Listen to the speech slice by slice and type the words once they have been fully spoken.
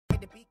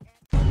to be.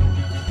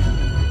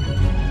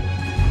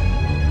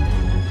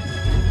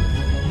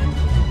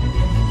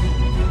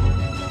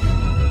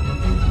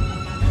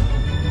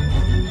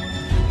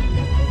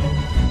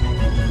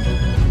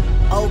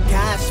 Oh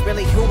gosh,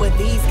 really, who are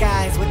these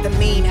guys with the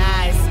mean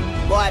eyes?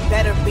 Boy, I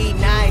better be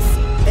nice.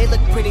 They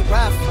look pretty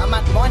rough, I'm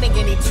not wanting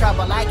any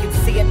trouble. I can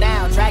see it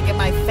now, dragging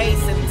my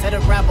face into the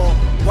rubble.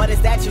 What is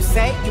that you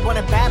say? You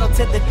wanna battle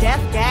to the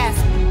death?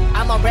 Gasp.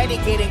 I'm already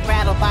getting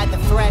rattled by the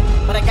threat,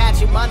 but I got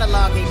you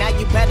monologuing, now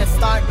you better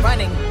start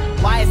running.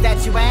 Why is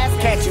that you ask?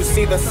 Can't you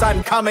see the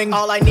sun coming?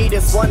 All I need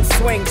is one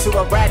swing to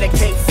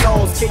eradicate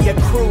souls. Kill your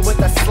crew with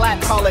a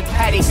slap, call it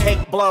patty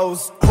cake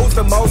blows. Who's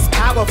the most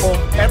powerful?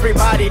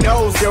 Everybody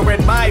knows you're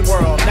in my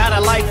world, not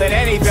a life that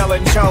any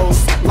villain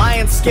chose.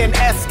 Lion skin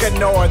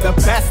Escanor, the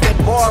best at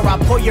war. I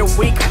pull your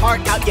weak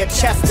heart out your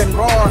chest and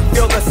roar.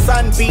 Feel the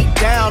sun beat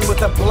down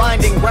with a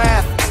blinding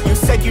wrath. You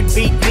said you'd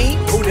beat me?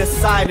 Who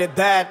decided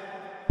that?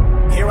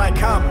 Here I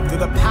come, through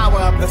the power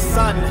of the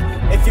sun.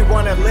 If you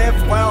wanna live,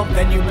 well,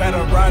 then you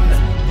better run.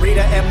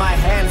 Reader in my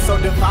hand,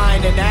 so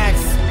divine an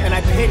axe, and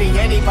I pity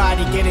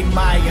anybody getting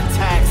my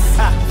attacks.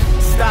 Ha.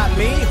 Stop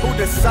me? Who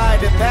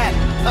decided that?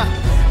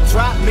 Ha.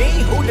 Drop me?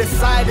 Who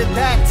decided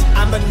that?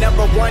 I'm the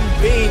 #1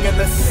 being in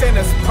the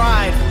sinner's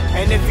pride,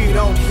 and if you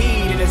don't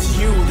heed, it is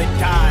you that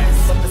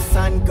dies. But the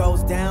sun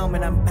goes down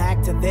and I'm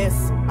back to this,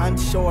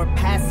 unsure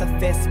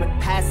pacifist with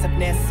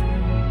passiveness,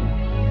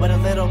 but a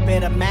little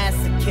bit of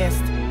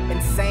masochist.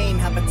 Insane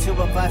how the two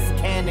of us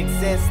can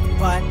exist.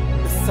 But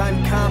the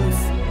sun comes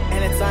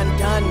and it's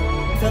undone.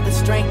 Feel the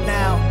strength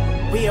now,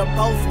 we are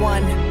both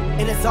one.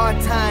 It is our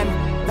time,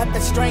 let the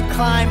strength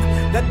climb.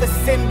 Let the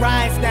sin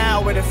rise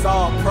now, it is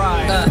all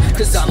pride.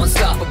 Cause I'm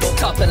unstoppable,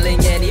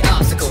 toppling any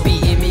obstacle.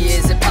 Beating me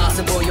is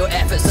impossible, your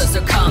efforts are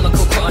so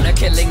comical.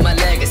 Chronicling my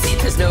legacy,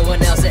 there's no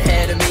one else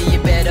ahead of me. You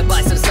better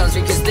buy some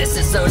sunscreen cause this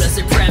is solar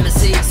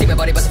supremacy. See my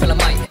body bust full of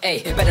might,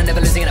 ayy. Better never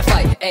losing in a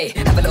fight, ayy.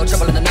 Have a little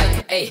trouble in the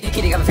night, ayy.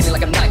 Heating up and feeling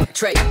like I'm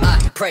nitrate.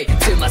 I pray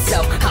to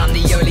myself, I'm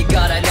the only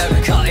god I know.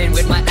 Cutting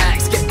with my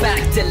axe, get back,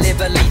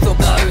 deliver lethal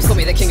blows. Call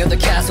me the king of the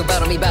castle,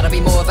 battle me, battle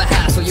be more of a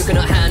hassle. You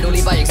cannot handle,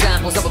 lead by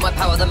example. Some of my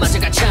power, the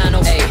magic I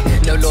channel,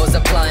 ayy. No laws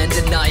applying,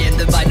 denying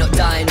the by not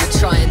dying. You're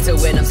trying to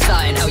win, I'm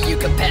sighing. How you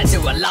compare to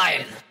a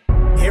lion?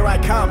 Here I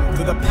come,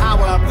 through the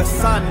power of the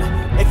sun.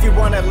 If you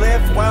wanna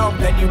live, well,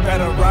 then you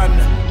better run.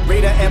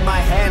 Reader in my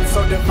hand,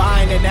 so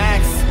divine an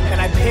axe, and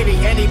I pity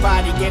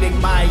anybody getting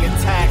my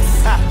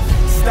attacks. Ha.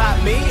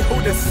 Stop me?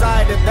 Who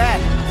decided that?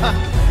 Ha.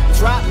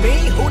 Drop me?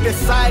 Who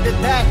decided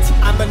that?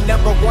 I'm the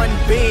 #1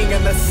 being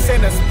in the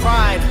sinner's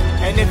pride,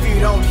 and if you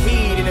don't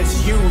heed, it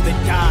is you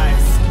that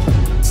dies.